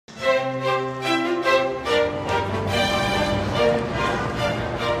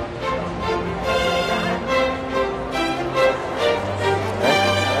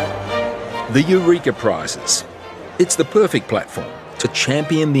The Eureka Prizes. It's the perfect platform to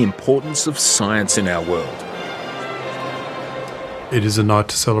champion the importance of science in our world. It is a night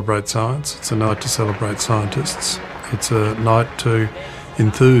to celebrate science. It's a night to celebrate scientists. It's a night to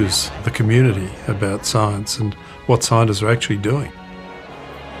enthuse the community about science and what scientists are actually doing.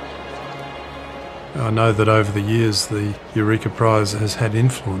 I know that over the years the Eureka Prize has had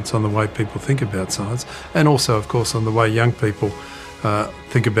influence on the way people think about science, and also, of course, on the way young people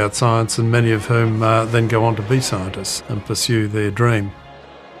think about science, and many of whom then go on to be scientists and pursue their dream.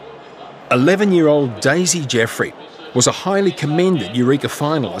 11-year-old Daisy Jeffrey was a highly commended Eureka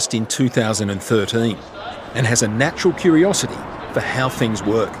finalist in 2013 and has a natural curiosity for how things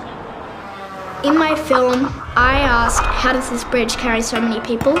work. In my film, I asked, how does this bridge carry so many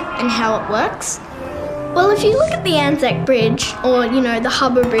people and how it works? Well, if you look at the Anzac Bridge, or, the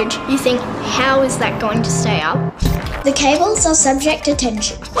Harbour Bridge, you think, how is that going to stay up? The cables are subject to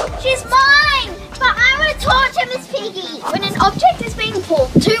tension. She's mine! But I want to torture Miss Piggy! When an object is being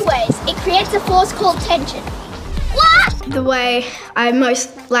pulled two ways, it creates a force called tension. What? The way I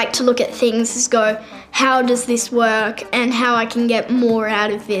most like to look at things is go, how does this work and how I can get more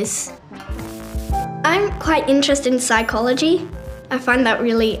out of this. I'm quite interested in psychology. I find that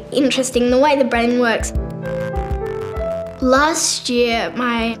really interesting, the way the brain works. Last year,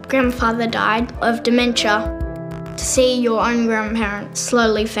 my grandfather died of dementia. To see your own grandparent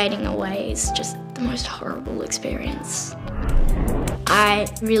slowly fading away is just the most horrible experience. I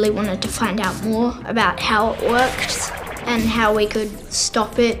really wanted to find out more about how it worked and how we could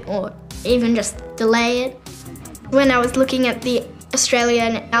stop it or even just delay it. When I was looking at the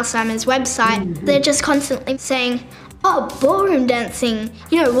Australian Alzheimer's website, they're just constantly saying, oh, ballroom dancing,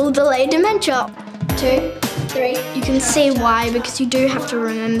 will delay dementia. 2, 3. You can see why, because you do have to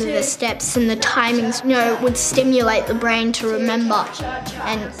remember the steps and the timings, would stimulate the brain to remember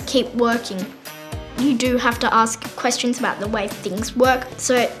and keep working. You do have to ask questions about the way things work,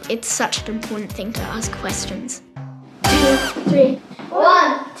 so it's such an important thing to ask questions. 2, 3.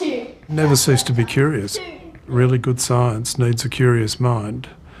 1, 2. Never cease to be curious. Really good science needs a curious mind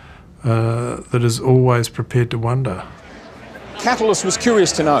that is always prepared to wonder. Catalyst was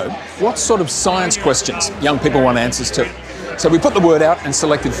curious to know what sort of science questions young people want answers to. So we put the word out and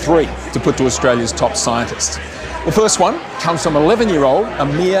selected 3 to put to Australia's top scientists. The first one comes from 11-year-old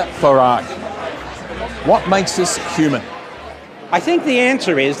Amir Farag. What makes us human? I think the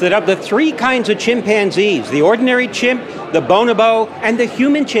answer is that of the 3 kinds of chimpanzees, the ordinary chimp, the bonobo, and the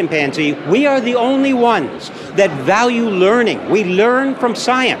human chimpanzee, we are the only ones that value learning. We learn from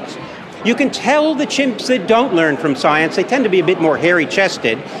science. You can tell the chimps that don't learn from science, they tend to be a bit more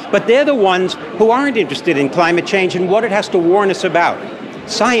hairy-chested, but they're the ones who aren't interested in climate change and what it has to warn us about.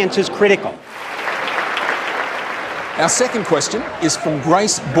 Science is critical. Our second question is from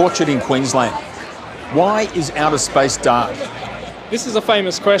Grace Borchard in Queensland. Why is outer space dark? This is a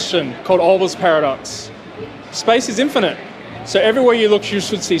famous question called Olber's paradox. Space is infinite, so everywhere you look you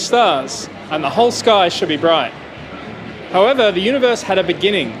should see stars, and the whole sky should be bright. However, the universe had a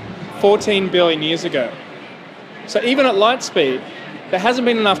beginning 14 billion years ago. So even at light speed, there hasn't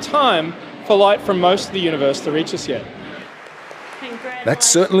been enough time for light from most of the universe to reach us yet. That's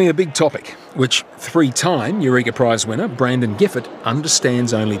certainly a big topic, which 3-time Eureka Prize winner Brandon Gifford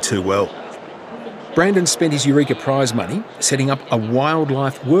understands only too well. Brandon spent his Eureka Prize money setting up a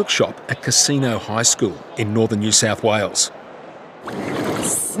wildlife workshop at Casino High School in northern New South Wales.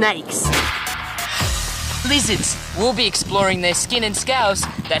 Snakes. Lizards. We'll be exploring their skin and scales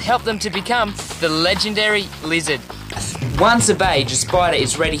that help them to become the legendary lizard. Once of age, a spider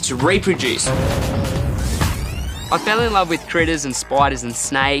is ready to reproduce. I fell in love with critters and spiders and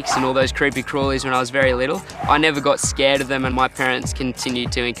snakes and all those creepy crawlies when I was very little. I never got scared of them, and my parents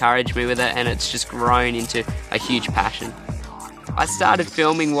continued to encourage me with it, and it's just grown into a huge passion. I started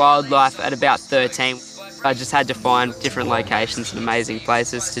filming wildlife at about 13. I just had to find different locations and amazing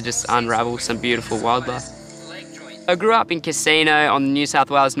places to just unravel some beautiful wildlife. I grew up in Casino on the New South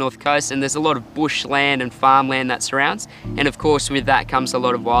Wales North Coast, and there's a lot of bushland and farmland that surrounds, and of course with that comes a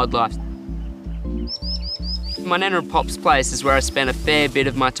lot of wildlife. My Nana and Pop's place is where I spent a fair bit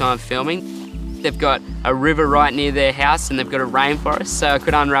of my time filming. They've got a river right near their house, and they've got a rainforest, so I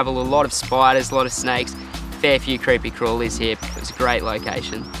could unravel a lot of spiders, a lot of snakes, fair few creepy crawlies here. It was a great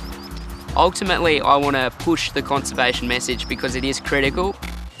location. Ultimately, I want to push the conservation message because it is critical.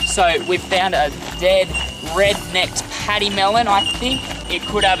 So we've found a dead red-necked paddy melon. I think it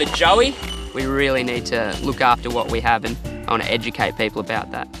could have a joey. We really need to look after what we have, and I want to educate people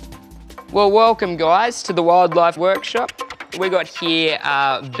about that. Well, welcome guys to the Wildlife Workshop. We got here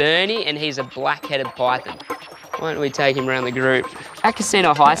Bernie, and he's a black-headed python. Why don't we take him around the group? At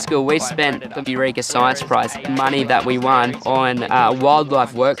Casino High School, we spent the Eureka Science Prize money that we won on a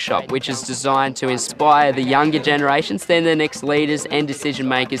wildlife workshop, which is designed to inspire the younger generations, then the next leaders and decision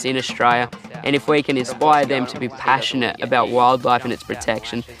makers in Australia. And if we can inspire them to be passionate about wildlife and its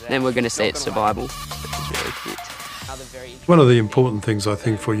protection, then we're going to see its survival, which is really cute. One of the important things I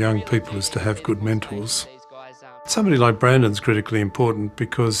think for young people is to have good mentors. Somebody like Brandon's critically important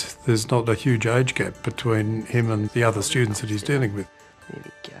because there's not a huge age gap between him and the other students that he's dealing with.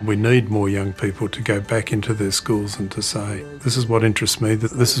 We need more young people to go back into their schools and to say, this is what interests me,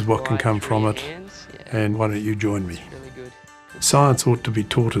 this is what can come from it, and why don't you join me? Science ought to be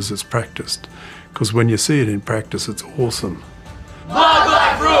taught as it's practiced, because when you see it in practice, it's awesome.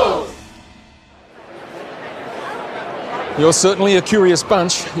 Wildlife rules! You're certainly a curious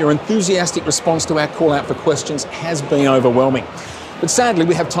bunch. Your enthusiastic response to our call out for questions has been overwhelming. But sadly,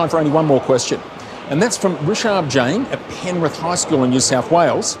 we have time for only one more question. And that's from Richard Jane at Penrith High School in New South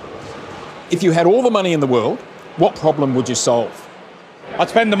Wales. If you had all the money in the world, what problem would you solve? I'd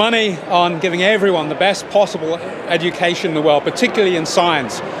spend the money on giving everyone the best possible education in the world, particularly in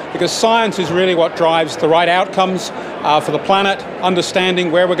science, because science is really what drives the right outcomes for the planet,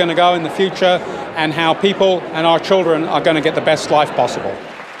 understanding where we're going to go in the future and how people and our children are going to get the best life possible.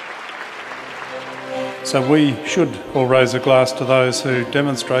 So we should all raise a glass to those who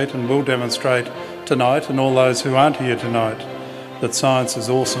demonstrate and will demonstrate tonight, and all those who aren't here tonight, that science is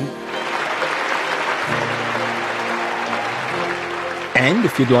awesome. And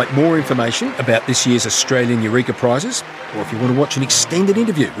if you'd like more information about this year's Australian Eureka Prizes, or if you want to watch an extended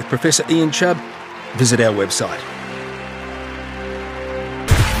interview with Professor Ian Chubb, visit our website.